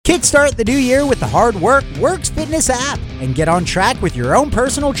Kickstart the new year with the Hard Work Works Fitness app and get on track with your own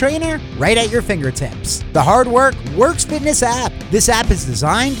personal trainer right at your fingertips. The Hard Work Works Fitness app. This app is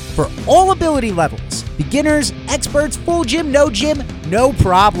designed for all ability levels. Beginners, experts, full gym, no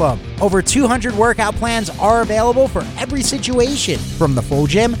problem. Over 200 workout plans are available for every situation, from the full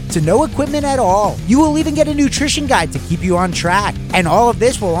gym to no equipment at all. You will even get a nutrition guide to keep you on track. And all of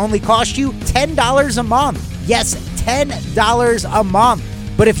this will only cost you $10 a month. Yes, $10 a month.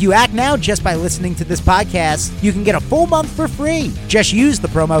 But if you act now just by listening to this podcast, you can get a full month for free. Just use the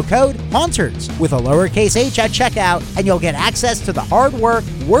promo code HAUNTERS with a lowercase h at checkout, and you'll get access to the Hard Work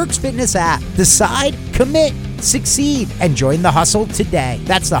Works Fitness app. Decide, commit, succeed, and join the hustle today.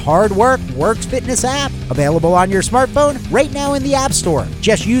 That's the Hard Work Works Fitness app, available on your smartphone right now in the App Store.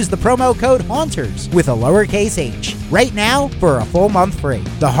 Just use the promo code HAUNTERS with a lowercase h right now for a full month free.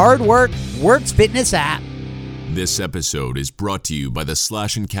 The Hard Work Works Fitness app. This episode is brought to you by the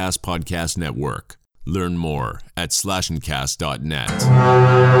Slash and Cast Podcast Network. Learn more at slashandcast.net.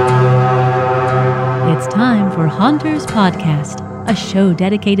 It's time for Haunters Podcast, a show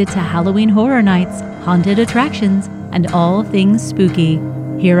dedicated to Halloween Horror Nights, haunted attractions, and all things spooky.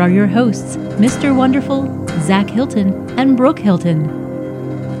 Here are your hosts, Mr. Wonderful, Zach Hilton, and Brooke Hilton.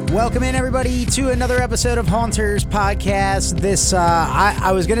 Welcome in, everybody, to another episode of Haunters Podcast. This,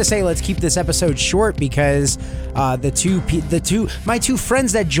 I was gonna say let's keep this episode short because my two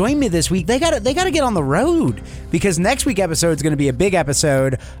friends that joined me this week, they gotta get on the road because next week's episode is gonna be a big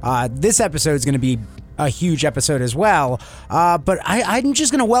episode. This episode is gonna be a huge episode as well. But I'm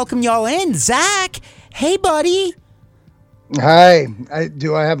just gonna welcome y'all in. Zach, hey, buddy. Hi.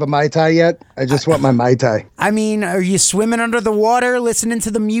 Do I have a Mai Tai yet? I just want my Mai Tai. I mean, are you swimming under the water, listening to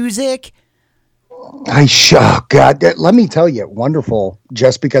the music? God, let me tell you, wonderful,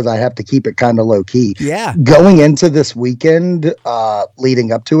 just because I have to keep it kind of low key. Yeah. Going into this weekend,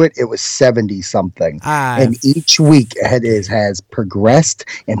 leading up to it, it was 70 something. And each week has progressed.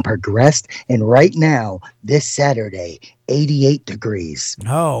 And right now, this Saturday, 88 degrees.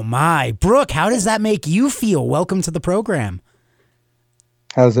 Oh my. Brooke, how does that make you feel? Welcome to the program.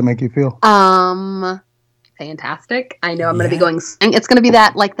 How does it make you feel? Fantastic. I know I'm going to be going, it's going to be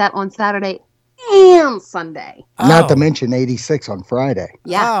like that on Saturday and Sunday. Not to mention 86 on Friday.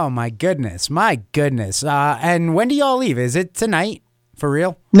 Yeah. Oh my goodness. And when do y'all leave? Is it tonight? For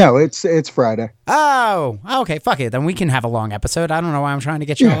real? No, it's Friday. Oh, okay. Fuck it. Then we can have a long episode. I don't know why I'm trying to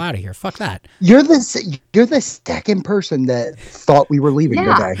get you all out of here. Fuck that. You're the second person that thought we were leaving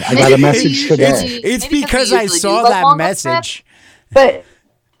today. I got a message today. It's because I saw that message. But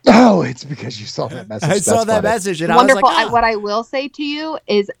it's because you saw that message. I saw that message and wonderful. I was like, what I will say to you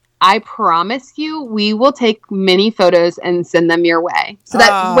is I promise you we will take many photos and send them your way. So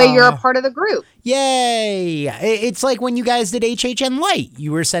that way you're a part of the group. Yay. It's like when you guys did HHN Light.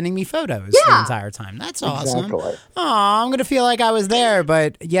 You were sending me photos the entire time. That's awesome. Exactly. I'm going to feel like I was there,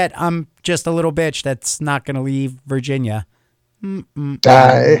 but yet I'm just a little bitch that's not going to leave Virginia.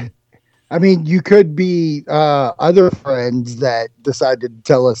 I mean, you could be other friends that decided to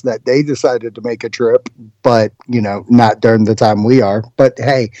tell us that they decided to make a trip, but, not during the time we are. But,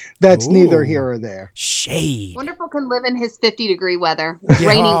 hey, that's neither here or there. Shade. Wonderful can live in his 50-degree weather,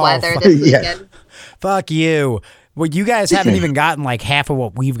 rainy weather this weekend. Fuck you. Well, you guys haven't even gotten like half of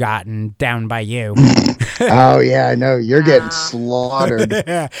what we've gotten down by you. Oh yeah, I know. You're getting slaughtered.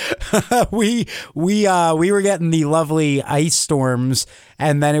 We were getting the lovely ice storms,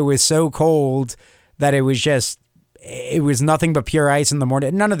 and then it was so cold that it was nothing but pure ice in the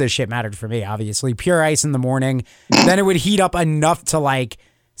morning. None of this shit mattered for me, obviously. Pure ice in the morning. Then it would heat up enough to like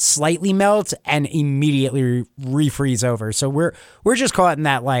slightly melt and immediately refreeze over. So we're just caught in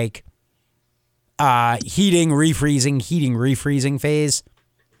that like heating, refreezing phase.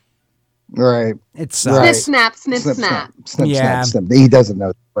 Right. It's snip, snap. Snip. He doesn't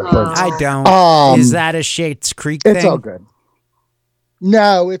know. I don't. Is that a Schitt's Creek thing? It's all good.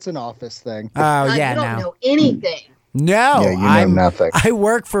 No, it's an office thing. Oh yeah, you don't know anything. No, you know nothing. I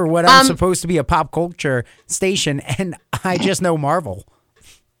work for what I'm supposed to be a pop culture station, and I just know Marvel.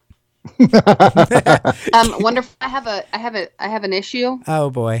 Wonderful. I have an issue. Oh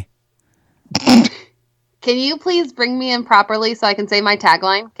boy. Can you please bring me in properly so I can say my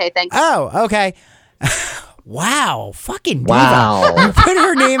tagline? Okay, thanks. Oh, okay. Wow, fucking diva. Wow. You put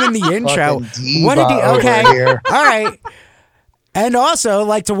her name in the intro. What did you? Okay, all right. And also,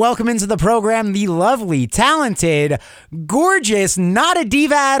 like to welcome into the program the lovely, talented, gorgeous, not a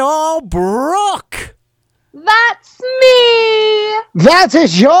diva at all, Brooke. That's me. That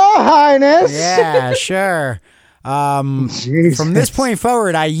is your highness. Yeah, sure. From this point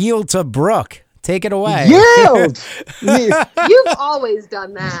forward, I yield to Brooke. Take it away. Yield! You've always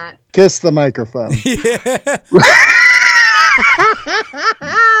done that. Kiss the microphone.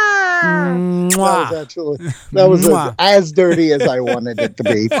 That was as dirty as I wanted it to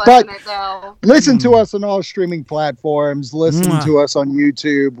be. But listen to us on all streaming platforms. Listen to us on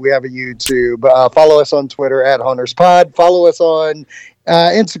YouTube. We have a YouTube. Follow us on Twitter at HuntersPod. Follow us on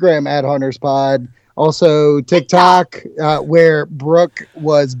Instagram at HuntersPod. Also TikTok, where Brooke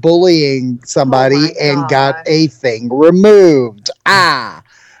was bullying somebody and got a thing removed. And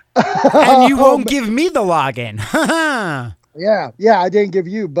you won't give me the login. Yeah, I didn't give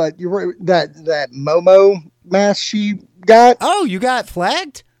you, but you were that Momo mask she got. Oh, you got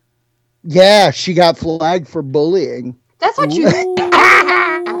flagged? Yeah, she got flagged for bullying. That's what you did.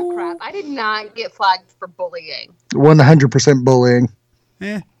 Oh, crap. I did not get flagged for bullying. 100% bullying.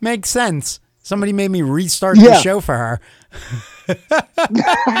 Makes sense. Somebody made me restart the show for her.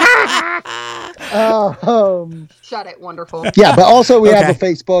 Shut it, wonderful. Yeah, but also we have a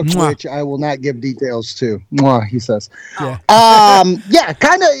Facebook, which I will not give details to. He says. Yeah.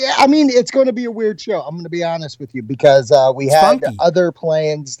 Kind of. I mean, it's going to be a weird show. I'm going to be honest with you because we had other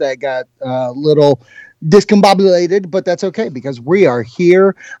plans that got a little discombobulated, but that's okay because we are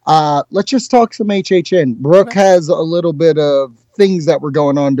here. Let's just talk some HHN. Brooke has a little bit of things that were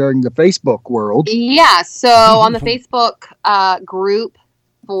going on during the Facebook world. Yeah, so on the Facebook group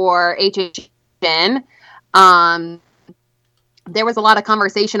for HHN, there was a lot of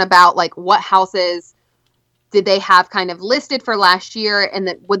conversation about like what houses did they have kind of listed for last year and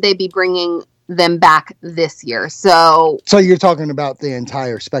that would they be bringing them back this year. So you're talking about the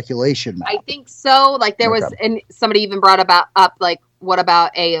entire speculation map. I think so. Like there was, and somebody even brought up like, what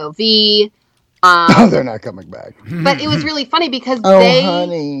about AOV? They're not coming back. But it was really funny because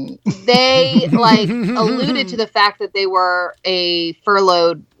honey. they like alluded to the fact that they were a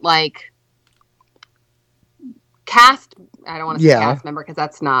furloughed like cast. I don't want to say cast member because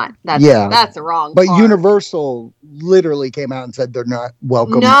that's the wrong. But part. Universal literally came out and said they're not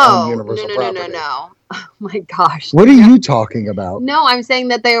welcome on Universal property. No. Oh my gosh. What are you talking about? No, I'm saying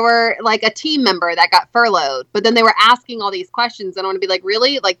that they were like a team member that got furloughed, but then they were asking all these questions. And I want to be like,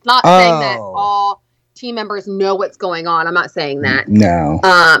 really? Like not saying that all team members know what's going on. I'm not saying that. No.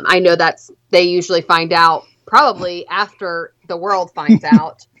 I know they usually find out probably after the world finds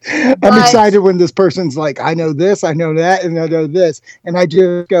out. I'm excited when this person's like, I know this, I know that, and I know this. And I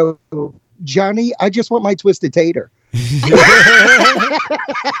just go, Johnny, I just want my twisted tater.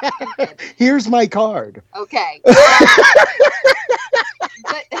 Here's my card. Okay. But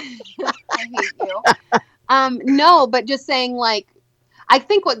I hate you. No, but just saying like, I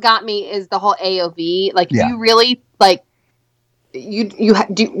think what got me is the whole AOV. Like, do you really like?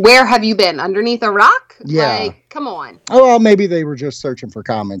 Where have you been? Underneath a rock? Yeah. Like, come on. Oh, well, maybe they were just searching for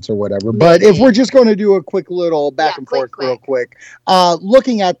comments or whatever. Maybe. But if we're just going to do a quick little back and forth real quick,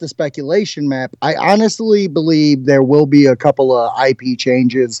 looking at the speculation map, I honestly believe there will be a couple of IP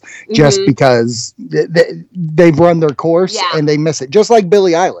changes just because they've run their course and they miss it. Just like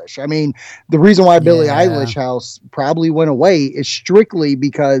Billie Eilish. I mean, the reason why Billie Eilish house probably went away is strictly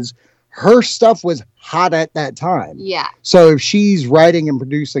because her stuff was hot at that time. Yeah. So if she's writing and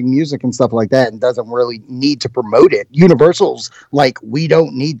producing music and stuff like that and doesn't really need to promote it, Universal's like, we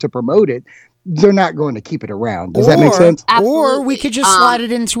don't need to promote it. They're not going to keep it around. Does that make sense? Absolutely. Or we could just slide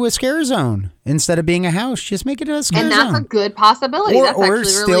it into a scare zone instead of being a house. Just make it a scare zone. And that's a good possibility. That's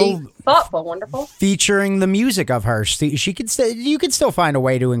actually really thoughtful, wonderful. Featuring the music of her. You could still find a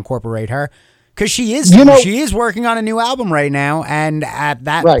way to incorporate her. Because she is working on a new album right now, and at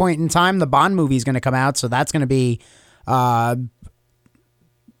that point in time, the Bond movie is going to come out, so that's going to be all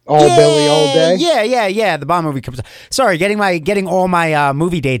Billy all day. Yeah. The Bond movie comes out. Sorry, getting all my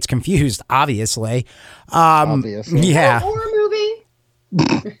movie dates confused. Obviously. Yeah. Horror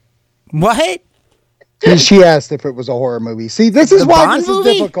movie. What? She asked if it was a horror movie. See, this is why this is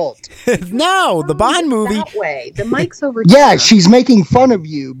difficult. No, the Bond movie. That way. The mic's over. Yeah, she's making fun of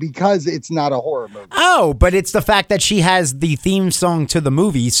you because it's not a horror movie. Oh, but it's the fact that she has the theme song to the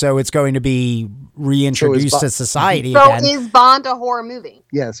movie, so it's going to be reintroduced to society again. So is Bond a horror movie?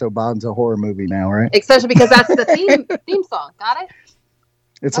 Yeah, so Bond's a horror movie now, right? Especially because that's the theme song. Got it?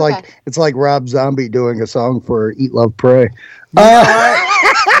 It's like Rob Zombie doing a song for Eat, Love, Pray.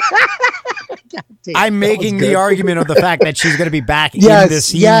 I'm making the argument of the fact that she's going to be back in the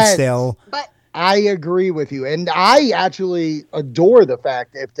scene still. But I agree with you. And I actually adore the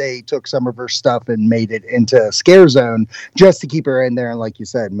fact if they took some of her stuff and made it into a scare zone just to keep her in there. And like you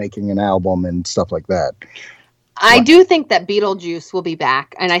said, making an album and stuff like that. I do think that Beetlejuice will be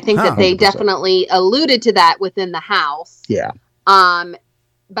back. And I think that they 100%. Definitely alluded to that within the house. Yeah.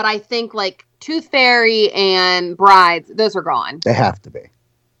 But I think like Tooth Fairy and Brides, those are gone. They have to be.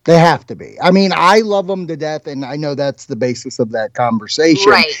 They have to be. I mean, I love them to death, and I know that's the basis of that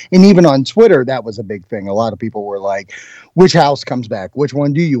conversation. Right. And even on Twitter, that was a big thing. A lot of people were like, which house comes back? Which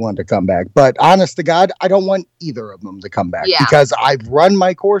one do you want to come back? But honest to God, I don't want either of them to come back because I've run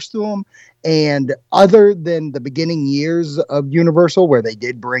my course through them. And other than the beginning years of Universal, where they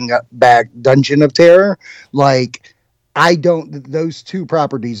did bring back Dungeon of Terror, like, those two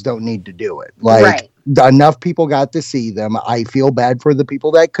properties don't need to do it. Like, enough people got to see them. I feel bad for the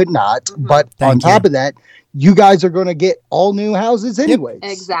people that could not. Mm-hmm. But on top of that, you guys are going to get all new houses anyways.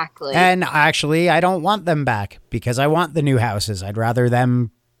 Yep, exactly. And actually, I don't want them back because I want the new houses. I'd rather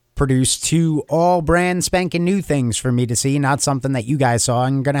them produce 2 all brand spanking new things for me to see, not something that you guys saw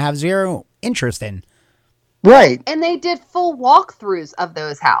and going to have zero interest in. Right. And they did full walkthroughs of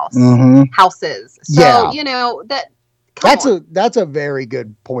those houses. So, you know, that's a very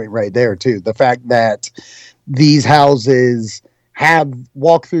good point right there too. The fact that these houses have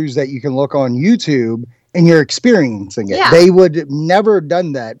walkthroughs that you can look on YouTube and you're experiencing it. Yeah. They would never have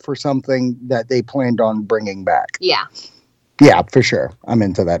done that for something that they planned on bringing back. Yeah. Yeah, for sure. I'm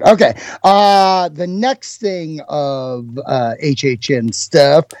into that. Okay. The next thing of HHN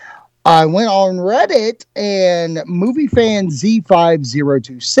stuff, I went on Reddit and movie fan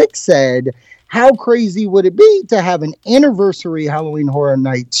Z5026 said, how crazy would it be to have an anniversary Halloween Horror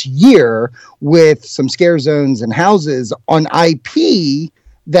Nights year with some scare zones and houses on IP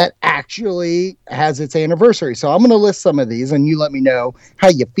that actually has its anniversary? So I'm going to list some of these and you let me know how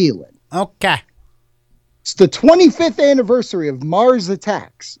you feeling. Okay. It's the 25th anniversary of Mars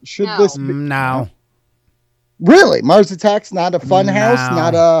Attacks. Should this be? No. Really? Mars Attacks, not a fun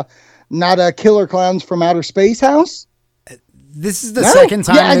house? Not a Killer Clowns from Outer Space house? This is the second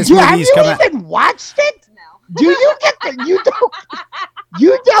time this movie's come out. Have you even watched it? No. Do you get that?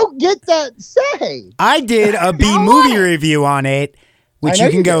 You don't get that say. I did a B movie review on it, which you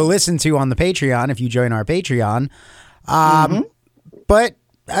can go listen to on the Patreon if you join our Patreon. But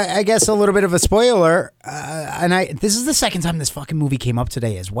I guess a little bit of a spoiler, this is the second time this fucking movie came up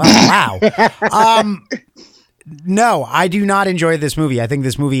today as well. Wow. No, I do not enjoy this movie. I think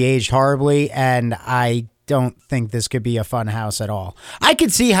this movie aged horribly, and I don't think this could be a fun house at all. I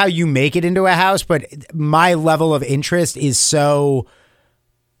could see how you make it into a house, but my level of interest is so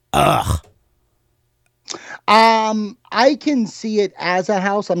I can see it as a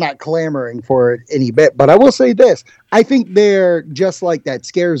house. I'm not clamoring for it any bit, but I will say this. I think they're just like that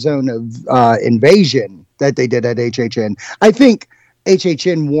scare zone of Invasion that they did at HHN. I think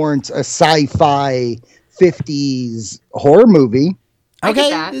HHN warrants a sci-fi 50s horror movie.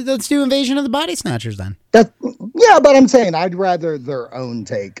 Okay, let's do Invasion of the Body Snatchers then. But I'm saying I'd rather their own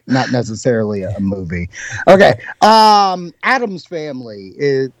take, not necessarily a movie. Okay, Addams Family,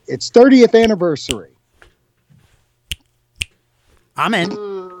 its 30th anniversary. I'm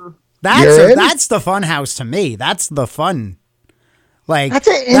in. That's the fun house to me. That's the fun. Like that's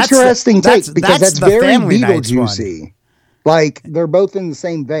an interesting take because that's very Beetlejuicy. Like they're both in the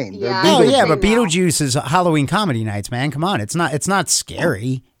same vein. Yeah. But Beetlejuice is Halloween comedy nights, man. Come on, it's not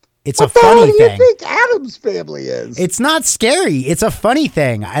scary. It's a funny thing. What do you think Addams Family is? It's not scary. It's a funny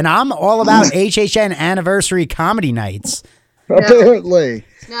thing, and I'm all about HHN anniversary comedy nights. Apparently,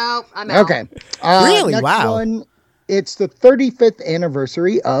 no, I'm out. Okay, really? Next Wow. One, it's the 35th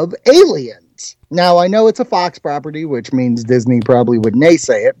anniversary of Aliens. Now, I know it's a Fox property, which means Disney probably would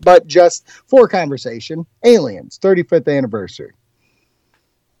naysay it, but just for conversation, Aliens, 35th anniversary.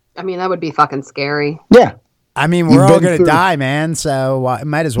 I mean, that would be fucking scary. Yeah. I mean, we're all going to die, man, so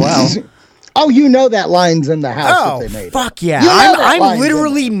might as well. Oh, you know that line's in the house that they made. Fuck yeah. I'm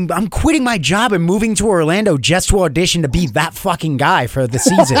literally, I'm quitting my job and moving to Orlando just to audition to be that fucking guy for the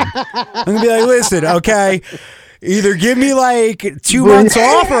season. I'm going to be like, listen, okay, either give me like 2 months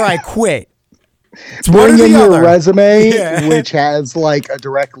off or I quit. Bring in your resume, which has like a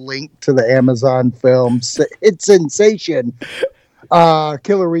direct link to the Amazon film. It's sensation.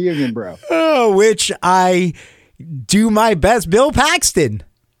 Killer Reunion, bro. Oh, which I do my best. Bill Paxton.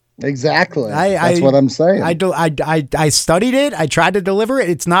 Exactly. That's what I'm saying. I studied it. I tried to deliver it.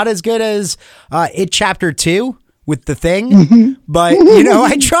 It's not as good as It Chapter 2 with The Thing, but you know,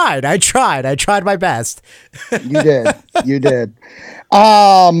 I tried my best. You did.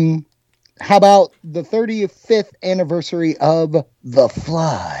 How about the 35th anniversary of The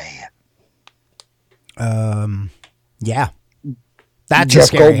Fly? Yeah. That's Jeff a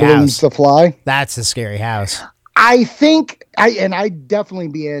scary Goldblum's house. The Fly? That's a scary house. I think I'd definitely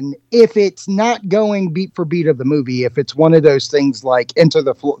be in if it's not going beat for beat of the movie. If it's one of those things like Enter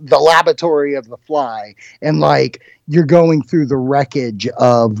the Laboratory of the Fly, and like you're going through the wreckage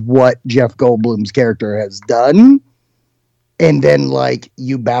of what Jeff Goldblum's character has done, and then like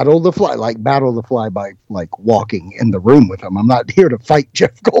you battle the fly by like walking in the room with him. I'm not here to fight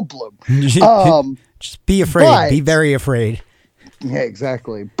Jeff Goldblum. Just be afraid. Be very afraid. Yeah,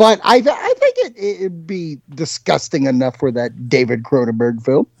 exactly. But I think it'd be disgusting enough for that David Cronenberg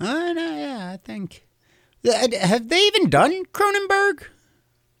film. I think. Have they even done Cronenberg?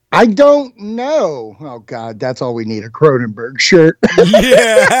 I don't know. Oh, God, that's all we need, a Cronenberg shirt.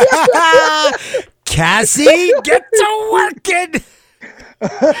 Yeah. Cassie, get to working.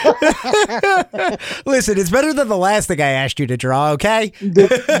 Listen, it's better than the last thing I asked you to draw, okay?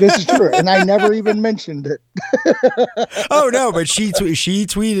 This is true, and I never even mentioned it. Oh, no, but she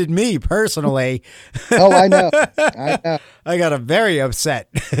tweeted me personally. Oh, I know. I got a very upset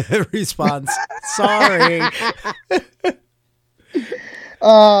response. Sorry.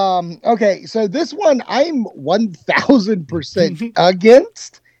 Okay, so this one I'm 1,000%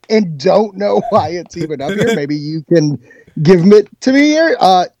 against, and don't know why it's even up here. Maybe you can give it to me here.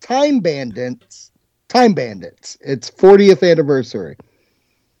 Time Bandits. It's 40th anniversary.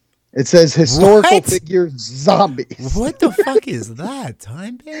 It says historical figures zombies. What the fuck is that?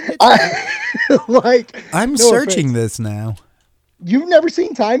 Time Bandits? I'm searching this now. You've never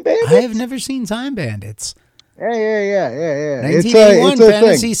seen Time Bandits? I have never seen Time Bandits. Yeah. 1981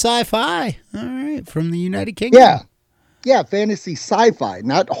 fantasy sci-fi. All right, from the United Kingdom. Yeah, fantasy sci-fi,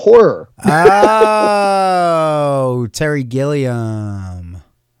 not horror. Oh, Terry Gilliam.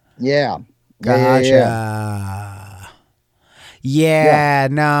 Yeah. Gotcha. Yeah,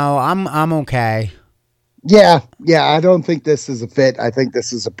 no, I'm okay. Yeah, I don't think this is a fit. I think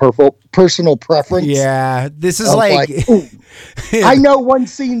this is a personal preference. Yeah, this is like I know one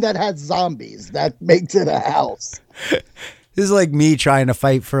scene that has zombies. That makes it a house. This is like me trying to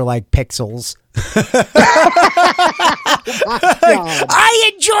fight for like pixels.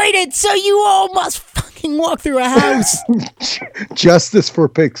 I enjoyed it, so you all must fucking walk through a house. Justice for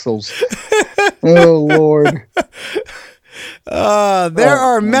pixels. Oh, Lord. There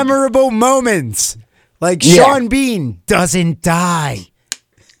are memorable moments. Like Sean Bean doesn't die.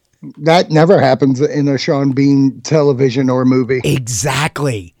 That never happens in a Sean Bean television or movie.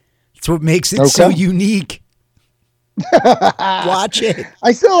 Exactly. That's what makes it so unique. Watch it.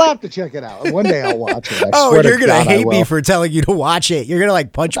 I still have to check it out. One day I'll watch it. You're going to hate me for telling you to watch it. You're going to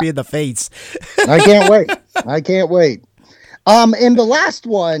like punch me in the face. I can't wait. And the last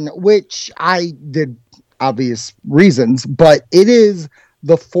one, which I did obvious reasons, but it is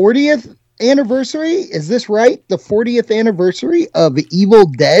the 40th anniversary. Is this right? The 40th anniversary of Evil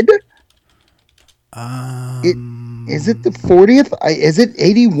Dead? Is it the 40th? Is it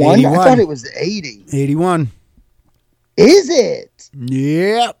 81? 81. I thought it was 80. 81. Is it?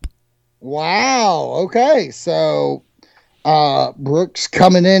 Yep. Wow. Okay. So Brooks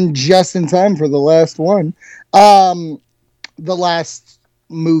coming in just in time for the last one. The last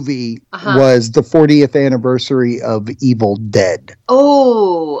movie was the 40th anniversary of Evil Dead.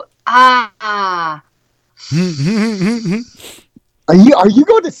 Oh, Are you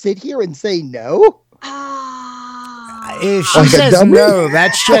going to sit here and say no? If she says no,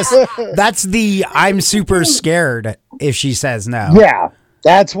 that's the I'm super scared if she says no. Yeah,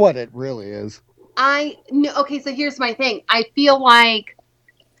 that's what it really is. Okay, so here's my thing. I feel like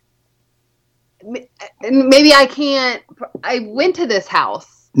maybe I can't. I went to this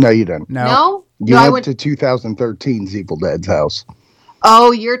house. No, you didn't. No? You went to 2013's Evil Dead's house.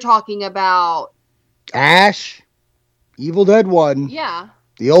 Oh, you're talking about Ash, Evil Dead 1. Yeah.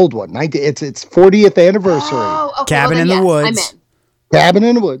 The old one. It's 40th anniversary. Oh, okay. Cabin in the Woods. I'm in. Cabin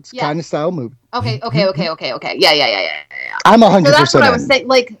in the Woods kind of style movie. Okay. Yeah. I'm 100%. So that's what I was saying.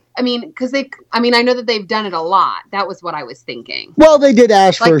 Like, I mean, I know that they've done it a lot. That was what I was thinking. Well, they did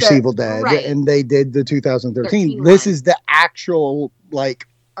Ash vs. Evil Dead, and they did the 2013. This is the actual, like,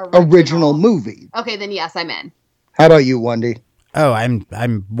 original movie. Okay, then yes, I'm in. How about you, Wendy? Oh, I'm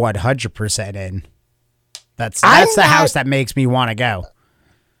 100% in. That's the house that makes me want to go.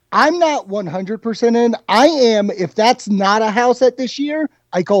 I'm not 100% in. I am. If that's not a house at this year,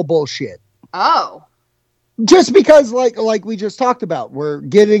 I call bullshit. Oh. Just because, like we just talked about, we're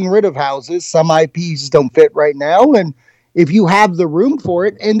getting rid of houses. Some IPs don't fit right now. And if you have the room for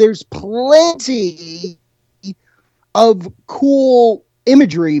it, and there's plenty of cool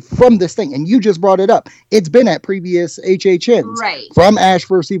imagery from this thing, and you just brought it up. It's been at previous HHNs, right? From Ash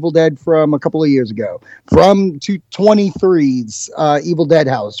vs. Evil Dead from a couple of years ago, from 23's Evil Dead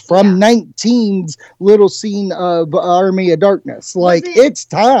house, from 19's little scene of Army of Darkness. Like, it's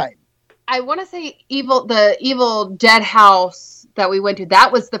time. I want to say the Evil Dead house that we went to,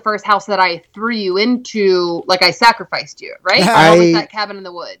 that was the first house that I threw you into, like I sacrificed you, right? Or was that Cabin in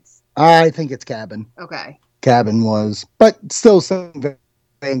the Woods? I think it's Cabin. Okay. Cabin was, but still some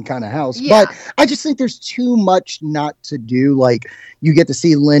kind of house. Yeah. But I just think there's too much not to do. Like, you get to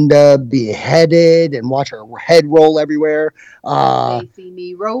see Linda beheaded and watch her head roll everywhere. They see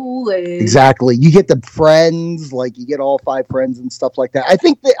me rolling. Exactly. You get the friends, like you get all 5 friends and stuff like that. I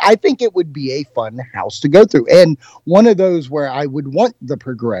think it would be a fun house to go through, and one of those where I would want the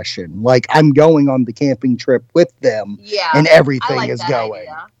progression. Like, I'm going on the camping trip with them, and everything is going.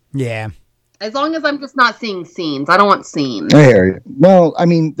 Idea. Yeah. As long as I'm just not seeing scenes. I don't want scenes. I hear you. Well, I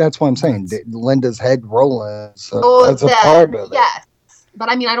mean, that's what I'm saying. Linda's head rolling. So that's a part of it. Yes.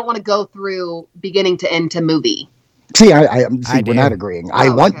 But I mean, I don't want to go through beginning to end to movie. See, we're not agreeing. I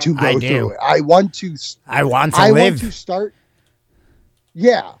want to go through it. I want to live. Want to start.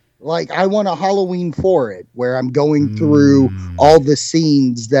 Yeah. Like, I want a Halloween for it, where I'm going through all the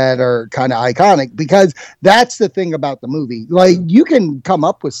scenes that are kind of iconic, because that's the thing about the movie. Like, you can come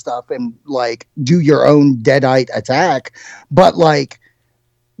up with stuff and, like, do your own Deadite attack, but, like,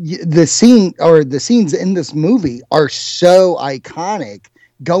 the scenes in this movie are so iconic.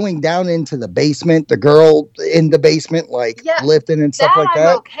 Going down into the basement, the girl in the basement, like, lifting and stuff like that.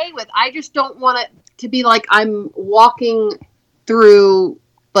 I'm okay with. I just don't want it to be like I'm walking through,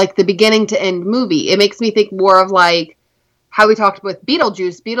 like, the beginning to end movie. It makes me think more of, like, how we talked with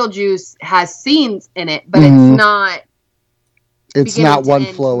Beetlejuice. Beetlejuice has scenes in it, but it's not one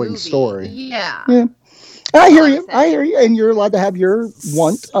flowing story. Yeah. I hear you, and you're allowed to have your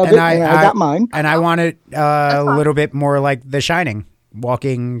want of it, and I got mine. And I want it a little bit more like The Shining,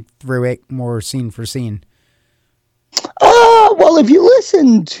 walking through it more scene for scene. Well, if you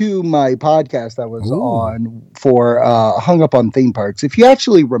listen to my podcast that was on for Hung Up on Theme Parks, if you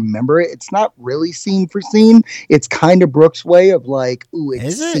actually remember it, it's not really scene for scene. It's kind of Brooke's way of, like,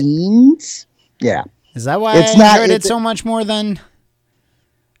 it's scenes. Yeah. Is that why I enjoyed it so much more than...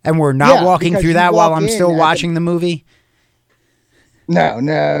 And we're not walking through that while I'm still watching the movie? No.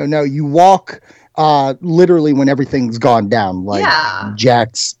 You walk literally when everything's gone down. Like,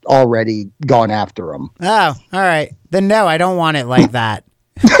 Jack's already gone after him. Oh, all right. Then no, I don't want it like that.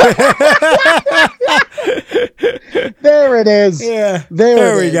 There it is. Yeah.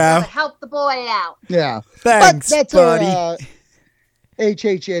 There we go. Help the boy out. Yeah. Thanks, but that's buddy.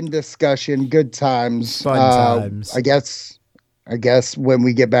 HHN discussion. Good times. Fun times. I guess when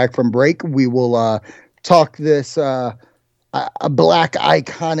we get back from break, we will talk this a black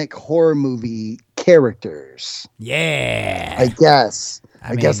iconic horror movie characters. Yeah.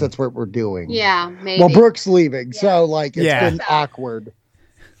 I guess that's what we're doing. Yeah, maybe. Well, Brooke's leaving, so, like, it's been awkward.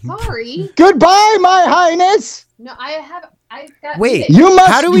 Sorry. Goodbye, my highness. No, I've got. Wait, you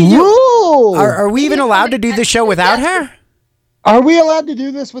must how do we rule. Are we even allowed to do the show without her? Are we allowed to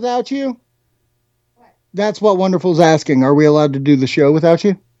do this without you? That's what Wonderful's asking. Are we allowed to do the show without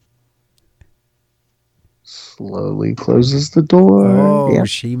you? Slowly closes the door. Oh,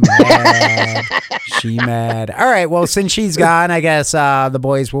 she mad. She mad. All right. Well, since she's gone, I guess the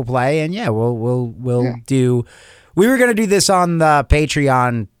boys will play, and we'll do. We were gonna do this on the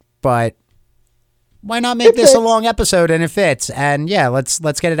Patreon, but why not make this a long episode and it fits? And let's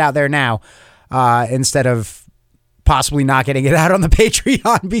get it out there now instead of possibly not getting it out on the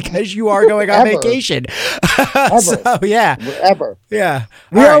Patreon because you are going on vacation. So ever. Yeah.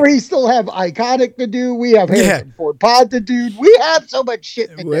 We already still have Iconic to do. We have Harrison Ford Pod to do. We have so much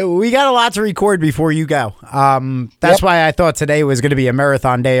shit to do. We got a lot to record before you go. That's why I thought today was going to be a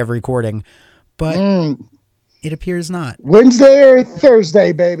marathon day of recording, but it appears not. Wednesday or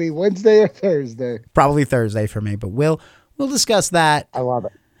Thursday, baby. Wednesday or Thursday. Probably Thursday for me, but we'll discuss that. I love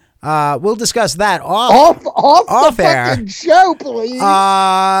it. We'll discuss that off the air. Fucking show, please.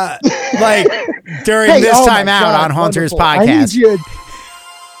 Like during this time out on Haunter's podcast. I need you.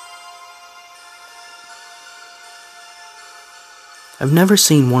 I've never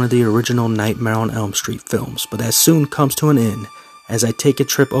seen one of the original Nightmare on Elm Street films, but that soon comes to an end as I take a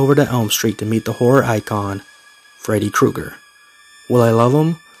trip over to Elm Street to meet the horror icon, Freddy Krueger. Will I love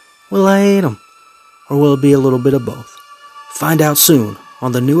him? Will I hate him? Or will it be a little bit of both? Find out soon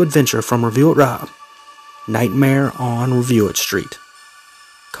on the new adventure from Review It Rob, Nightmare on Review It Street.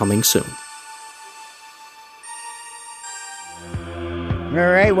 Coming soon. All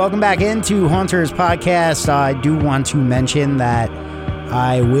right, welcome back into Haunter's Podcast. I do want to mention that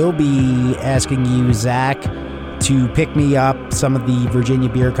I will be asking you, Zach, to pick me up some of the Virginia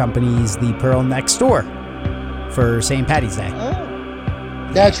Beer Company's The Pearl Next Door for St. Patty's Day.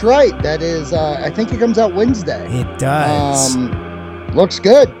 That's right. That is, I think it comes out Wednesday. It does. Looks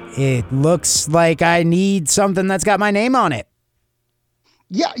good. It looks like I need something that's got my name on it.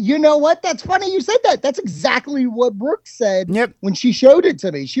 Yeah, you know what? That's funny you said that. That's exactly what Brooke said when she showed it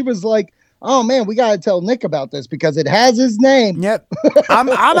to me. She was like, oh, man, we got to tell Nick about this because it has his name. Yep. I'm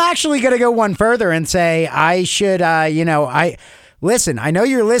actually going to go one further and say I should, listen, I know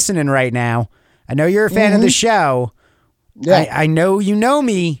you're listening right now. I know you're a fan of the show. Yeah. I know you know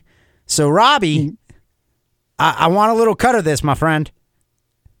me. So, Robbie, I want a little cut of this, my friend.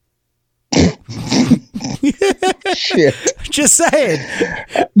 Shit. Just saying.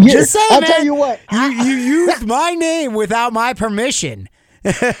 Yeah, just saying, I'll man. tell you what. You used my name without my permission.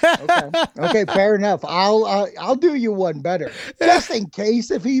 Okay, fair enough. I'll do you one better. Just in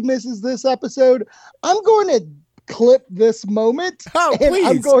case if he misses this episode, I'm going to clip this moment and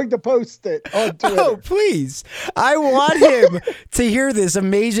I'm going to post it on Twitter. Oh, please. I want him to hear this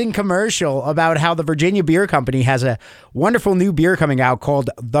amazing commercial about how the Virginia Beer Company has a wonderful new beer coming out called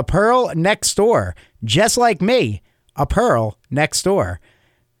The Pearl Next Door. Just like me, a pearl next door.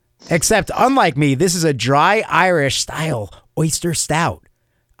 Except unlike me, this is a dry Irish style oyster stout.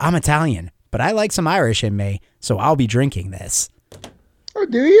 I'm Italian, but I like some Irish in me, so I'll be drinking this. Oh,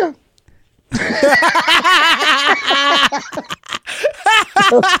 do you?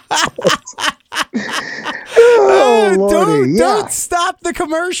 Don't stop the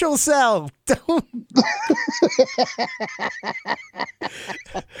commercial cell. Don't.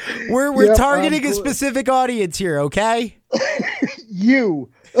 We're targeting a specific audience here, okay? You.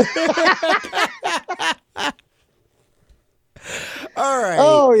 All right.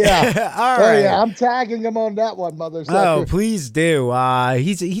 Oh yeah. All right. Oh yeah. I'm tagging him on that one, mother sucker. Oh, please do.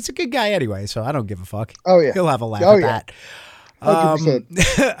 He's a good guy anyway, so I don't give a fuck. Oh yeah. He'll have a laugh at that.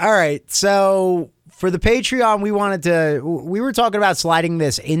 100%. All right. So for the Patreon, we were talking about sliding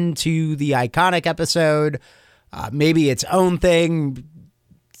this into the iconic episode, maybe its own thing.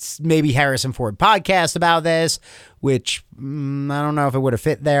 Maybe Harrison Ford podcast about this, which I don't know if it would have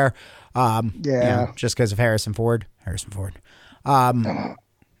fit there. Just because of Harrison Ford. But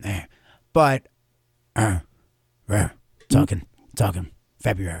talking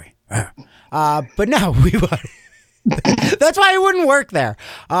February. But no, we would. That's why it wouldn't work there.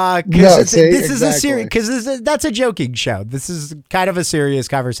 This is a serious, because that's a joking show. This is kind of a serious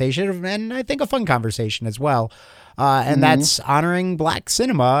conversation, and I think a fun conversation as well. And that's honoring Black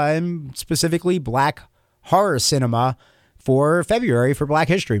cinema, and specifically Black horror cinema for February for Black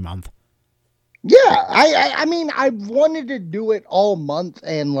History Month. Yeah, I mean, I've wanted to do it all month,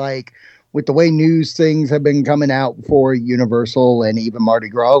 and like with the way news things have been coming out for Universal and even Mardi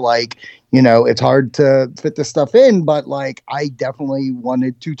Gras, like, you know, it's hard to fit this stuff in, but like I definitely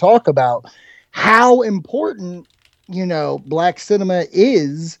wanted to talk about how important, you know, Black cinema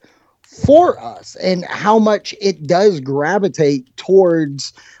is for us and how much it does gravitate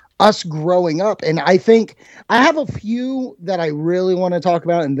towards us growing up. And I think I have a few that I really want to talk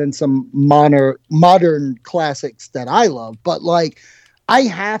about, and then some modern classics that I love. But like, I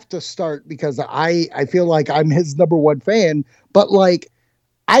have to start because I feel like I'm his number one fan. But like,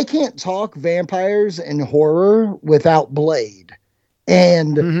 I can't talk vampires and horror without Blade.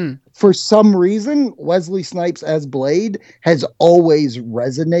 And for some reason, Wesley Snipes as Blade has always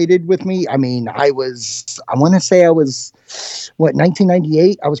resonated with me. I mean, I want to say I was,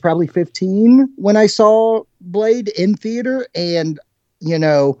 1998? I was probably 15 when I saw Blade in theater. And, you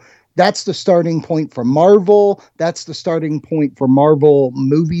know, that's the starting point for Marvel. That's the starting point for Marvel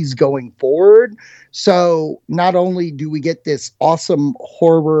movies going forward. So not only do we get this awesome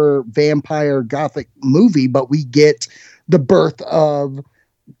horror vampire gothic movie, but we get the birth of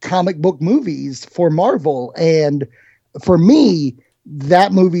comic book movies for Marvel. And for me,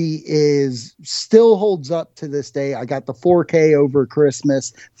 that movie still holds up to this day. I got the 4K over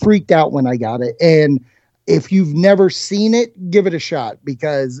Christmas, freaked out when I got it. And if you've never seen it, give it a shot,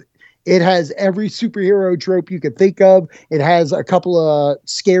 because it has every superhero trope you could think of. It has a couple of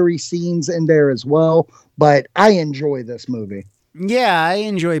scary scenes in there as well, but I enjoy this movie. Yeah, I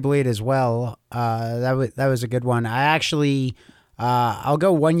enjoy Blade as well. That was a good one. I actually, I'll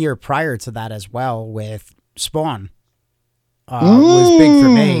go 1 year prior to that as well with Spawn. Was big for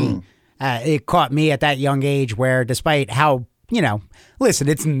me. It caught me at that young age where, despite how, you know, listen,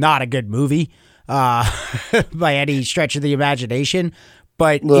 it's not a good movie by any stretch of the imagination,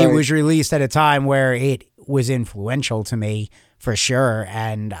 but It was released at a time where it was influential to me for sure.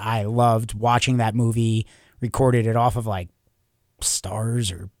 And I loved watching that movie, recorded it off of like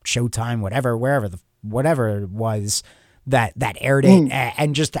Stars or Showtime, whatever it was that aired it,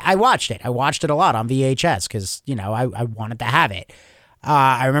 and just I watched it. I watched it a lot on VHS because I wanted to have it.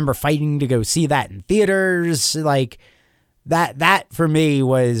 I remember fighting to go see that in theaters. Like that for me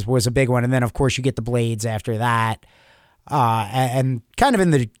was a big one. And then of course you get the Blades after that. And kind of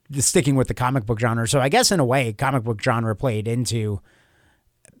in the sticking with the comic book genre. So I guess in a way, comic book genre played into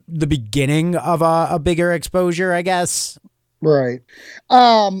the beginning of a bigger exposure, I guess. Right.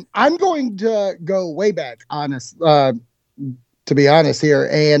 I'm going to go way back, to be honest here,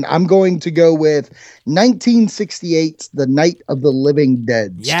 and I'm going to go with 1968's The Night of the Living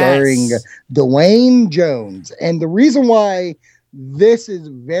Dead, starring Dwayne Jones. And the reason why this is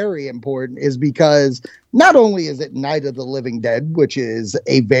very important is because not only is it Night of the Living Dead, which is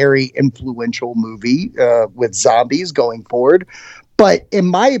a very influential movie with zombies going forward, but in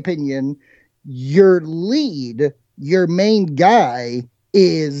my opinion, your main guy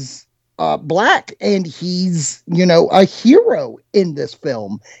is Black, and he's, a hero in this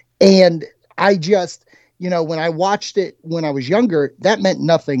film. And I just, when I watched it when I was younger, that meant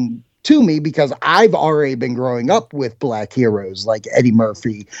nothing to me because I've already been growing up with Black heroes like Eddie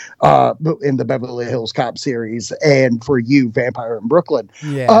Murphy in the Beverly Hills Cop series, and for you, Vampire in Brooklyn.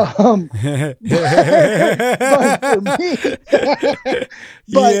 Yeah. But for me,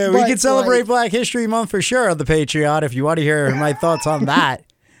 we can celebrate Black History Month for sure on the Patreon if you want to hear my thoughts on that.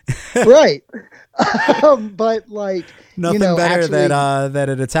 Right. But like nothing better than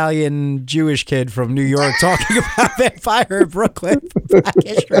an Italian Jewish kid from New York talking about Vampire in Brooklyn for Black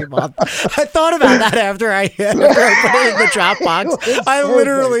History Month. I thought about that after I put it in the Dropbox. I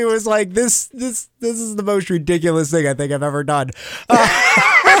literally was like, this is the most ridiculous thing I think I've ever done.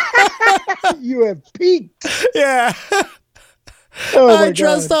 You have peaked. Yeah. I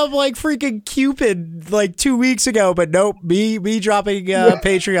dressed up like freaking Cupid like 2 weeks ago, but nope, me dropping a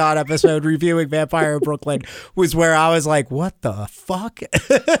Patreon episode reviewing Vampire in Brooklyn was where I was like, what the fuck?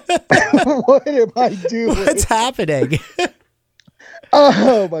 What am I doing? What's happening?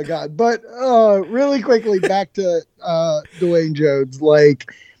 Oh my God. But really quickly back to Dwayne Jones.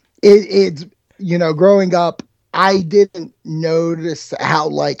 Like it's growing up, I didn't notice how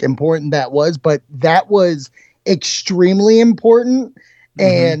like important that was, but that was extremely important.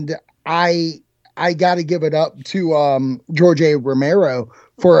 And I got to give it up to George A. Romero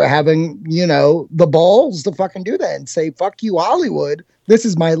for having, the balls to fucking do that and say, fuck you, Hollywood. This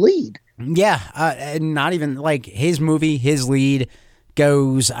is my lead. Yeah. And not even like his movie, his lead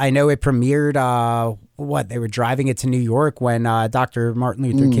goes, I know it premiered, they were driving it to New York when Dr. Martin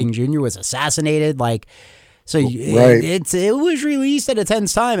Luther King Jr. was assassinated. Like, so it was released at a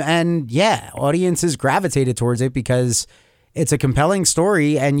tense time, and audiences gravitated towards it because it's a compelling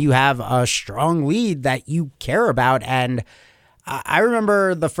story and you have a strong lead that you care about. And I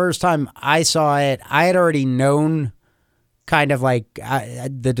remember the first time I saw it, I had already known kind of like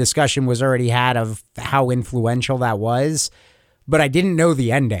the discussion was already had of how influential that was, but I didn't know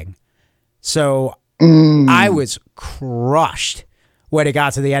the ending. So I was crushed when it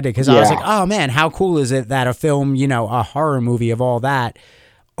got to the ending, because I was like, oh man, how cool is it that a film, a horror movie of all that,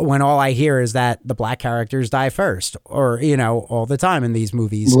 when all I hear is that the Black characters die first, or, all the time in these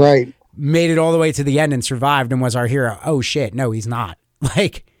movies, right? Made it all the way to the end and survived and was our hero. Oh shit, no, he's not.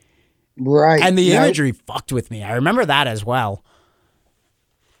 Like, right. And the imagery fucked with me. I remember that as well.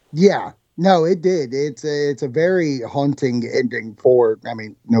 Yeah, no, it did. It's a very haunting ending for, I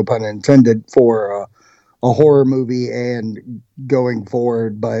mean, no pun intended, for a horror movie and going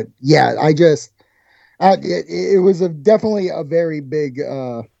forward. But yeah, it was definitely a very big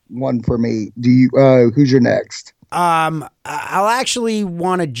one for me. Do you who's your next? I'll actually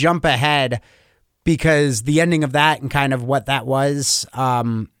want to jump ahead because the ending of that and kind of what that was,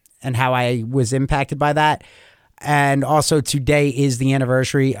 and how I was impacted by that. And also today is the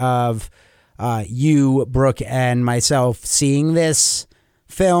anniversary of you, Brooke, and myself seeing this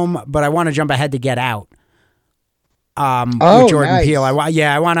film, but I want to jump ahead to Get Out. With Jordan Peele.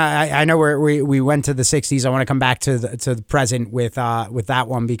 I know we went to the 60s. I want to come back to the present with that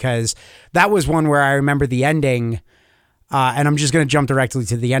one, because that was one where I remember the ending, and I'm just going to jump directly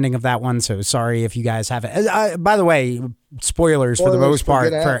to the ending of that one. So sorry if you guys haven't. By the way, spoilers for the most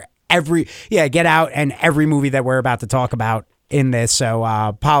part for Get Out and every movie that we're about to talk about in this. So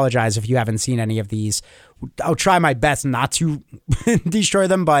apologize if you haven't seen any of these. I'll try my best not to destroy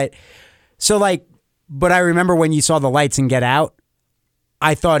them, but I remember when you saw the lights in Get Out,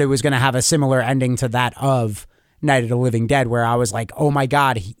 I thought it was going to have a similar ending to that of Night of the Living Dead, where I was like, oh my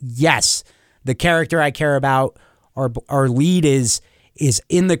God, yes, the character I care about, our lead is is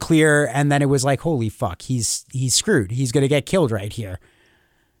in the clear, and then it was like, holy fuck, he's screwed. He's going to get killed right here.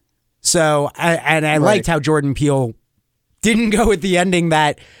 So, I liked how Jordan Peele didn't go with the ending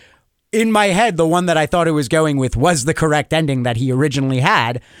that, in my head, the one that I thought it was going with was the correct ending that he originally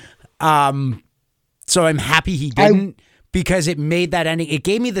had. So I'm happy he didn't, because it made that ending, it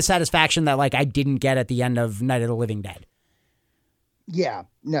gave me the satisfaction that like I didn't get at the end of Night of the Living Dead. Yeah,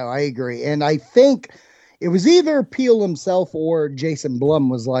 no, I agree. And I think it was either Peele himself or Jason Blum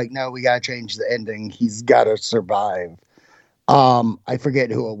was like, no, we got to change the ending. He's got to survive. I forget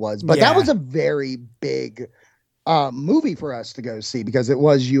who it was, but that was a very big movie for us to go see, because it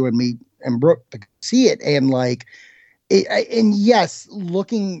was you and me and Brooke to see it. And like, and yes,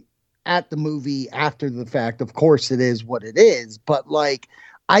 looking at the movie after the fact, of course it is what it is, but like,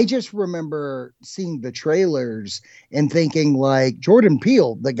 I just remember seeing the trailers and thinking like, Jordan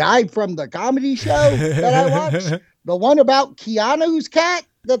Peele, the guy from the comedy show that I watched, the one about Keanu's cat,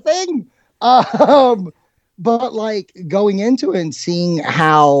 the thing. But like going into it and seeing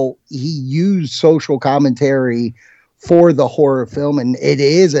how he used social commentary for the horror film, and it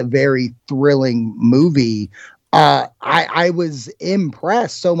is a very thrilling movie. I was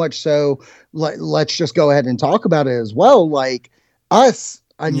impressed, so much so. Let's just go ahead and talk about it as well. Like Us,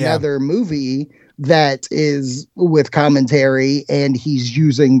 another movie that is with commentary, and he's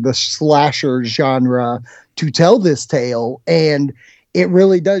using the slasher genre to tell this tale. And it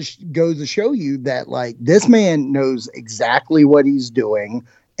really does go to show you that like this man knows exactly what he's doing,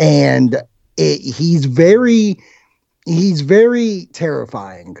 and he's very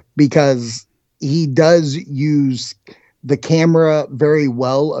terrifying, because he does use the camera very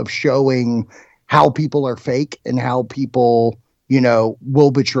well of showing how people are fake and how people, you know, will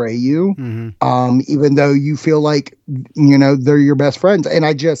betray you. Even though you feel like, you know, they're your best friends. And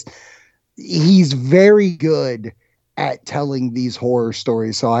he's very good at telling these horror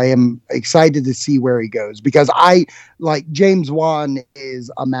stories. So I am excited to see where he goes, because I like James Wan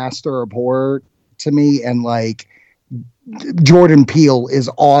is a master of horror to me. And like Jordan Peele is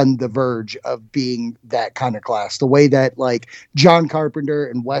on the verge of being that kind of class, the way that like John Carpenter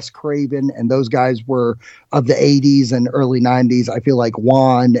and Wes Craven and those guys were of the 80s and early 90s. I feel like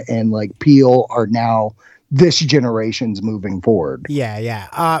Wan and like Peele are now this generation's moving forward.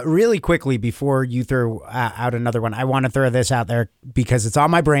 Yeah. Really quickly, before you throw out another one, I want to throw this out there because it's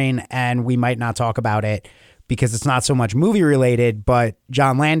on my brain and we might not talk about it because it's not so much movie related, but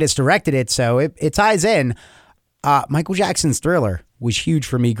John Landis directed it, so it ties in. Michael Jackson's Thriller was huge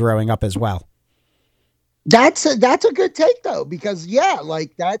for me growing up as well. That's a good take though, because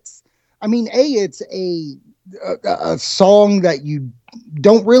it's a song that you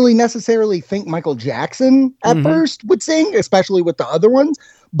don't really necessarily think Michael Jackson at first would sing, especially with the other ones.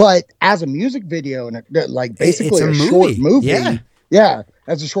 But as a music video and basically a short movie. Yeah.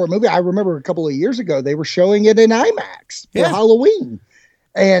 As a short movie. I remember a couple of years ago, they were showing it in IMAX for Halloween.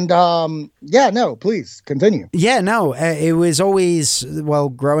 And please continue. It was always,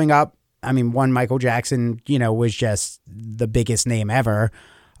 growing up, Michael Jackson, was just the biggest name ever.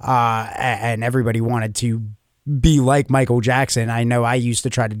 And everybody wanted to be like Michael Jackson. I know I used to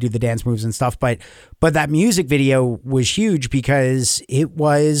try to do the dance moves and stuff, but that music video was huge because it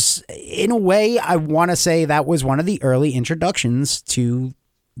was, in a way, I want to say that was one of the early introductions to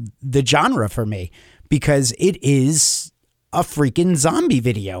the genre for me, because it is a freaking zombie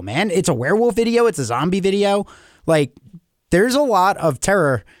video, man. It's a werewolf video. It's a zombie video. Like, there's a lot of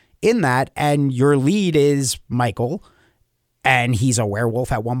terror in that. And your lead is Michael, and he's a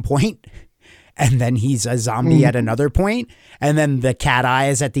werewolf at one point, and then he's a zombie at another point, and then the cat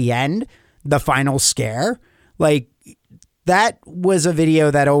eyes at the end, the final scare. Like, that was a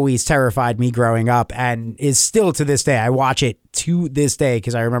video that always terrified me growing up and is still to this day. I watch it to this day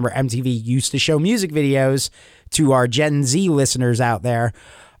because I remember MTV used to show music videos to our Gen Z listeners out there.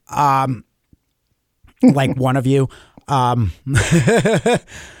 Like one of you.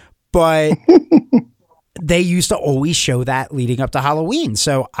 But they used to always show that leading up to Halloween.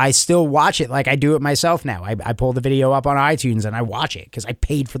 So I still watch it. Like, I do it myself now. I pull the video up on iTunes and I watch it because I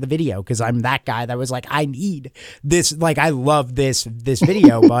paid for the video, because I'm that guy that was like, I need this. Like, I love this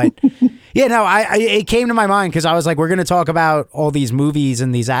video. But it came to my mind because I was like, we're going to talk about all these movies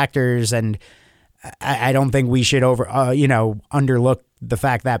and these actors. And I don't think we should underlook the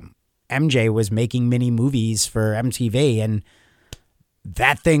fact that MJ was making mini movies for MTV, and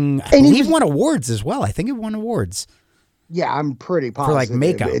that thing, I believe, won awards as well. I think it won awards. Yeah, I'm pretty positive for like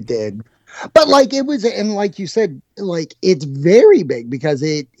makeup. It did. But like it was, and like you said, like it's very big because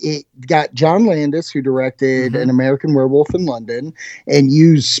it got John Landis, who directed An American Werewolf in London, and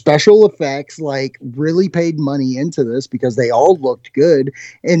used special effects, like really paid money into this because they all looked good.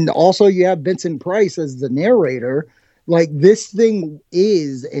 And also you have Vincent Price as the narrator. Like this thing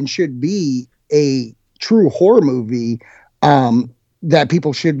is and should be a true horror movie that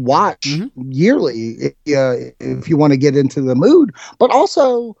people should watch yearly if you want to get into the mood. But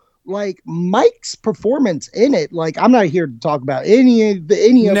also, like Mike's performance in it, like I'm not here to talk about any of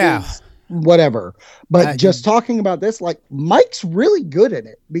his whatever, but just talking about this, like Mike's really good in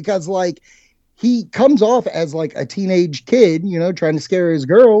it because like he comes off as like a teenage kid, you know, trying to scare his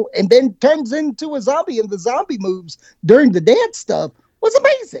girl, and then turns into a zombie, and the zombie moves during the dance stuff was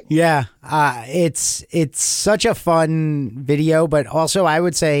amazing. Yeah, it's such a fun video, but also I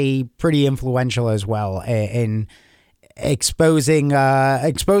would say pretty influential as well in exposing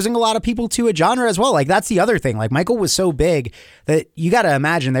a lot of people to a genre as well. Like that's the other thing. Like Michael was so big that you got to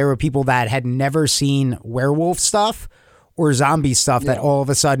imagine there were people that had never seen werewolf stuff or zombie stuff that all of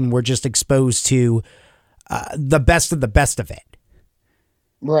a sudden were just exposed to the best of it.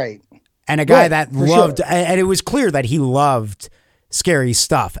 Right. And a guy that loved, and it was clear that he loved scary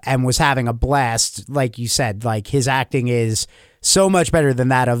stuff and was having a blast. Like you said, like his acting is so much better than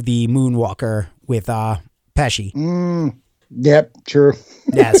that of the Moonwalker with Pesci. Yep, true.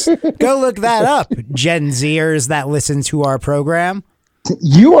 Yes. Go look that up, Gen Zers that listen to our program.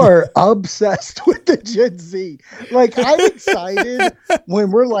 You are obsessed with the Gen Z. Like, I'm excited when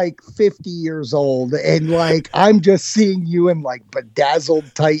we're like 50 years old and like I'm just seeing you in like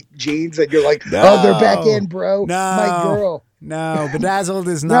bedazzled tight jeans and you're like, oh, they're back in, bro. No, my girl. No, bedazzled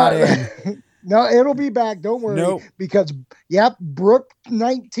is not in. No, it'll be back. Don't worry. Because, Brooke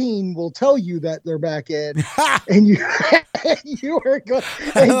 19 will tell you that they're back in. And you are going.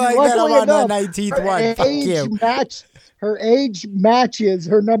 I like that I'm on the 19th one. Fuck you. Her age matches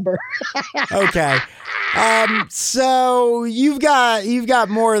her number. Okay. So you've got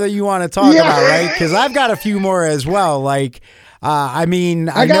more that you want to talk about, right? Because I've got a few more as well. Like, I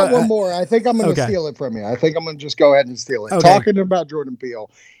got one more. I think I'm going to steal it from you. I think I'm going to just go ahead and steal it. Okay. Talking about Jordan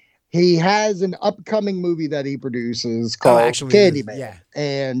Peele. He has an upcoming movie that he produces called Candyman. Yeah.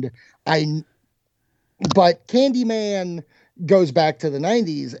 But Candyman goes back to the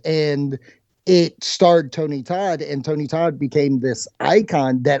 90s and it starred Tony Todd, and Tony Todd became this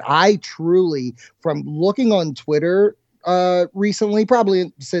icon that I truly, from looking on Twitter recently,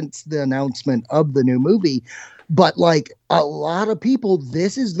 probably since the announcement of the new movie, but like a lot of people,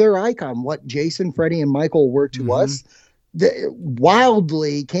 this is their icon. What Jason, Freddy, and Michael were to us,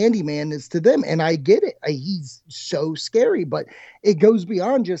 wildly Candyman is to them. And I get it. He's so scary, but it goes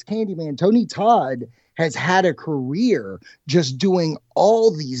beyond just Candyman. Tony Todd has had a career just doing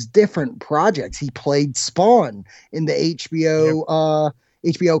all these different projects. He played Spawn in the HBO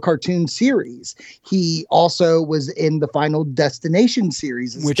cartoon series. He also was in the Final Destination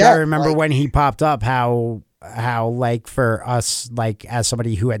series, which I remember when he popped up, how like for us, like as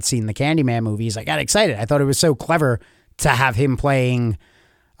somebody who had seen the Candyman movies, I got excited. I thought it was so clever to have him playing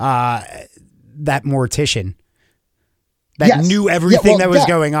that mortician that knew everything that was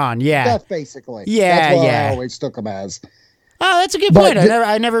going on. Yeah. Death, basically. Yeah. That's what I always took him as. Oh, that's a good point.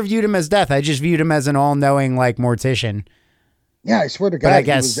 I never viewed him as Death. I just viewed him as an all-knowing like mortician. Yeah, I swear to God,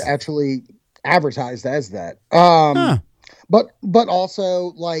 he was actually advertised as that. But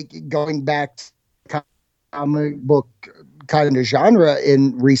also like going back to comic book kind of genre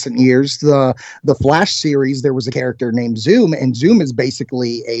in recent years, the Flash series, there was a character named Zoom, and Zoom is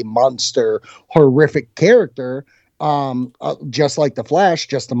basically a monster, horrific character, just like the Flash,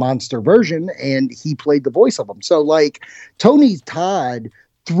 just a monster version, and he played the voice of him. So like Tony Todd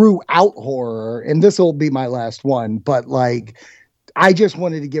throughout horror, and this will be my last one, but like I just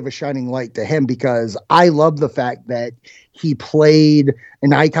wanted to give a shining light to him because I love the fact that he played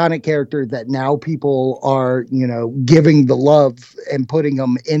an iconic character that now people are, giving the love and putting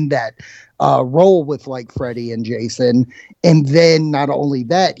him in that role with like Freddy and Jason. And then not only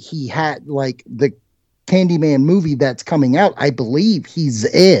that, he had like the Candyman movie that's coming out, I believe he's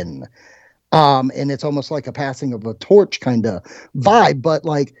in. And it's almost like a passing of a torch kind of vibe, but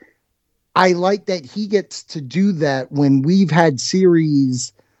like, I like that he gets to do that when we've had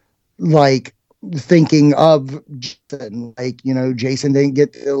series like thinking of Jason, like, Jason didn't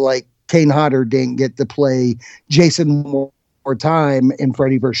get to, like Kane Hodder didn't get to play Jason one more time in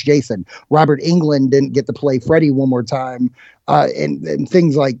Freddy vs. Jason. Robert Englund didn't get to play Freddy one more time, and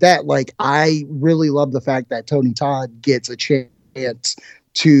things like that. Like, I really love the fact that Tony Todd gets a chance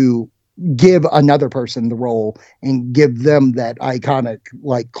to give another person the role and give them that iconic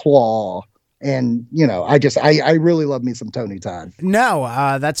like claw. And I really love me some Tony Todd.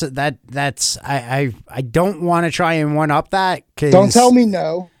 No, that's I don't want to try and one up that. Don't tell me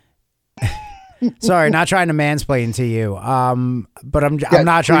no. Sorry, not trying to mansplain to you. But I'm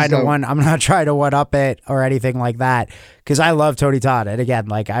not trying to one up it or anything like that, because I love Tony Todd. And again,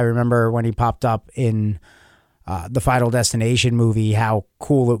 like I remember when he popped up in the Final Destination movie, how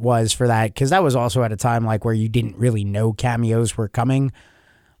cool it was for that, because that was also at a time like where you didn't really know cameos were coming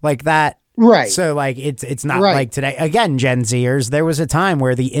like that. Right. So like it's not like today. Again, Gen Zers, there was a time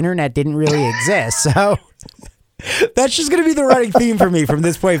where the internet didn't really exist. So that's just going to be the running theme for me from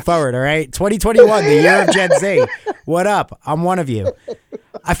this point forward. All right. 2021, the year of Gen Z. What up? I'm one of you.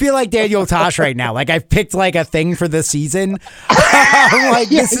 I feel like Daniel Tosh right now. Like I've picked like a thing for the season. I'm like,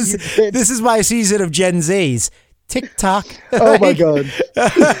 this is my season of Gen Zs. TikTok. Oh my God.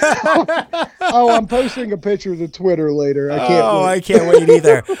 I'm posting a picture to Twitter later. I can't wait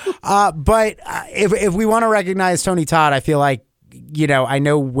either. But if we want to recognize Tony Todd, I feel like, I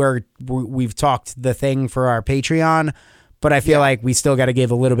know we've talked the thing for our Patreon, but I feel like we still got to give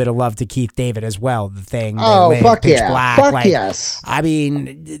a little bit of love to Keith David as well. The thing. Fuck Pitch yeah. Black. Fuck yes. I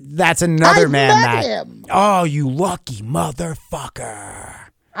mean, that's another man him. Oh, you lucky motherfucker.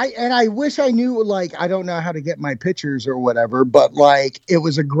 I wish I knew, like, I don't know how to get my pictures or whatever, but like, it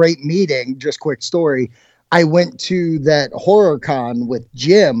was a great meeting. Just quick story. I went to that horror con with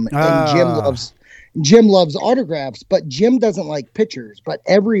Jim, and Jim loves autographs, but Jim doesn't like pictures, but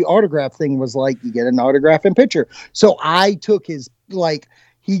every autograph thing was like, you get an autograph and picture. So I took his, like,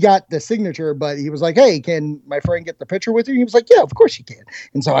 he got the signature, but he was like, hey, can my friend get the picture with you? He was like, yeah, of course you can.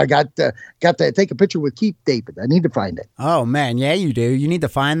 And so I got to take a picture with Keith David. I need to find it. Oh man. Yeah, you do. You need to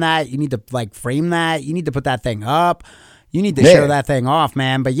find that. You need to like frame that. You need to put that thing up. You need to show that thing off,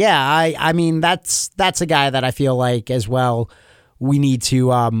 man. But yeah, I mean, that's a guy that I feel like as well, we need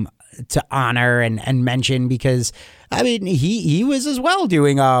to honor and mention, because I mean, he was as well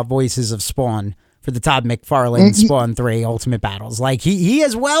doing voices of Spawn for the Todd McFarlane Spawn 3 Ultimate Battles. Like he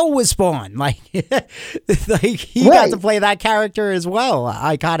as well was Spawn. Like, he got to play that character as well.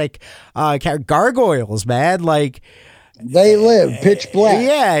 Iconic gargoyles, man. Like they live Pitch Black.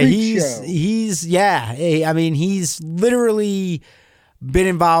 Yeah, he's I mean, he's literally been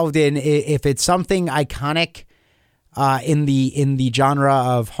involved in, if it's something iconic in the genre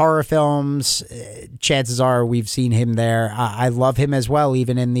of horror films, chances are we've seen him there. I love him as well,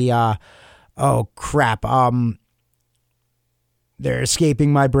 even in the oh crap. They're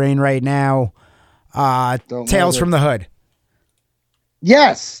escaping my brain right now. Tales from the Hood.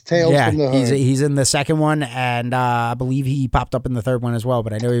 Yes, Tales from the Hood. He's in the second one, and I believe he popped up in the third one as well,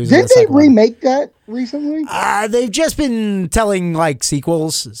 but I know he was in the second one. Did they remake that recently? They've just been telling like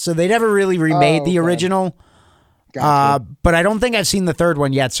sequels, so they never really remade the original. Gotcha. But I don't think I've seen the third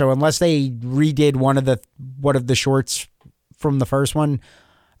one yet, so unless they redid one of the shorts from the first one,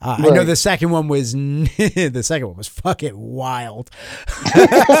 I know the second one was fucking wild.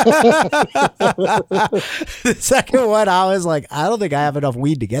 The second one, I was like, I don't think I have enough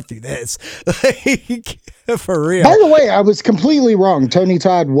weed to get through this. Like, for real. By the way, I was completely wrong. Tony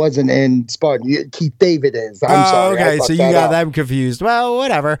Todd wasn't in Spawn. Keith David is. I'm sorry. Okay, so you got them confused. Well,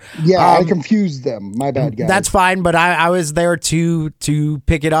 whatever. Yeah, I confused them. My bad, guys. That's fine, but I was there to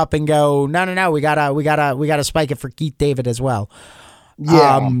pick it up and go, no, we gotta spike it for Keith David as well.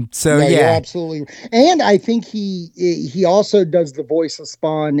 Yeah. You're absolutely. And I think he also does the voice of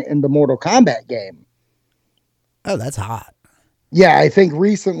Spawn in the Mortal Kombat game. Oh, that's hot. Yeah, I think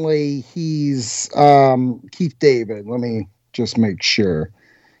recently he's Keith David. Let me just make sure.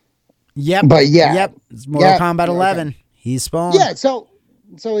 Yep. But yeah. Yep. It's Mortal Kombat 11. Okay. He's Spawn. Yeah,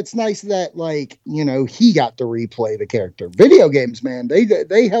 so it's nice that, like, he got to replay the character. Video games, man,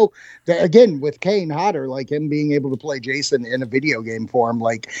 they help. Again, with Kane Hodder, like him being able to play Jason in a video game form,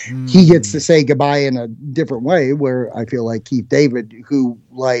 like he gets to say goodbye in a different way, where I feel like Keith David, who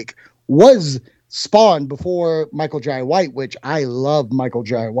like was Spawn before Michael Jai White, which I love Michael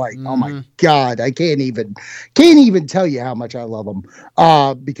Jai White. Oh my God, I can't even tell you how much I love him.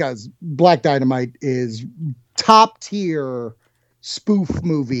 Because Black Dynamite is top tier spoof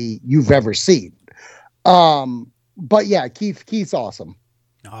movie you've ever seen. But yeah, Keith's awesome.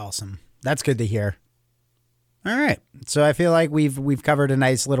 Awesome. That's good to hear. All right. So I feel like we've covered a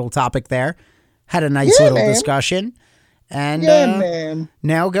nice little topic there. Had a nice little discussion. And man.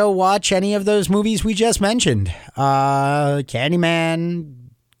 Now go watch any of those movies we just mentioned. Candyman,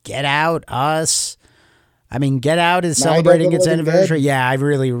 Get Out, Us. I mean, Get Out is celebrating its anniversary. Yeah, I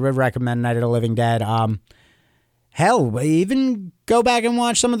really recommend Night of the Living Dead. Hell, even go back and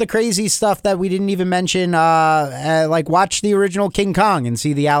watch some of the crazy stuff that we didn't even mention, like watch the original King Kong and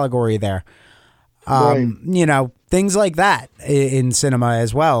see the allegory there. Right. You know, things like that in cinema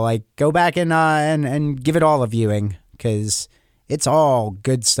as well. Like go back and give it all a viewing because it's all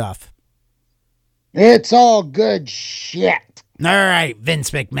good stuff. It's all good shit. All right,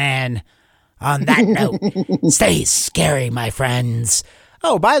 Vince McMahon. On that note, stay scary, my friends.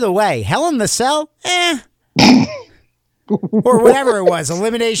 Oh, by the way, Hell in the Cell? Or whatever it was,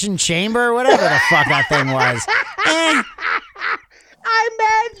 Elimination Chamber, whatever the fuck that thing was. I'm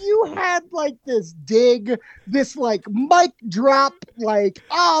mad you had like this dig, this like mic drop, like,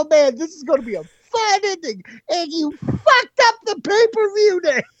 oh man, this is going to be a fun ending, and you fucked up the pay-per-view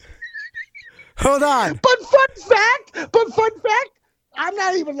day. Hold on. But fun fact, I'm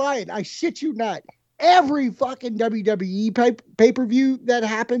not even lying. I shit you not. Every fucking WWE pay-per-view that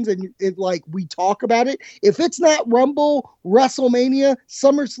happens and it like we talk about it, if it's not Rumble, WrestleMania,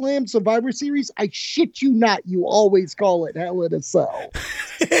 SummerSlam, Survivor Series, I shit you not, you always call it Hell in a Cell.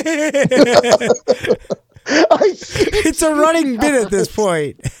 It's a running bit at this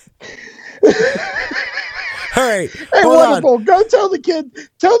point. All right. Hey, wonderful. On. Go tell the Gen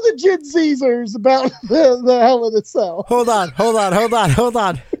Zers about the Hell in a Cell. Hold on.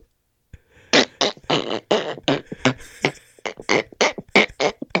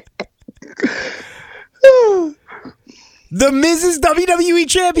 The Mrs. WWE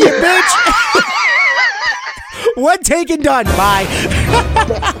champion, bitch. One taken, done. Bye.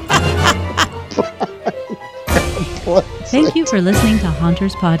 Thank you for listening to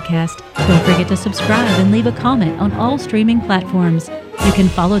Haunters Podcast. Don't forget to subscribe and leave a comment on all streaming platforms. You can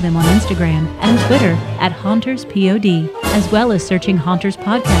follow them on Instagram and Twitter at HauntersPod, as well as searching Haunters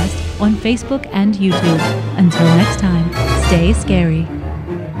Podcast on Facebook and YouTube. Until next time, stay scary.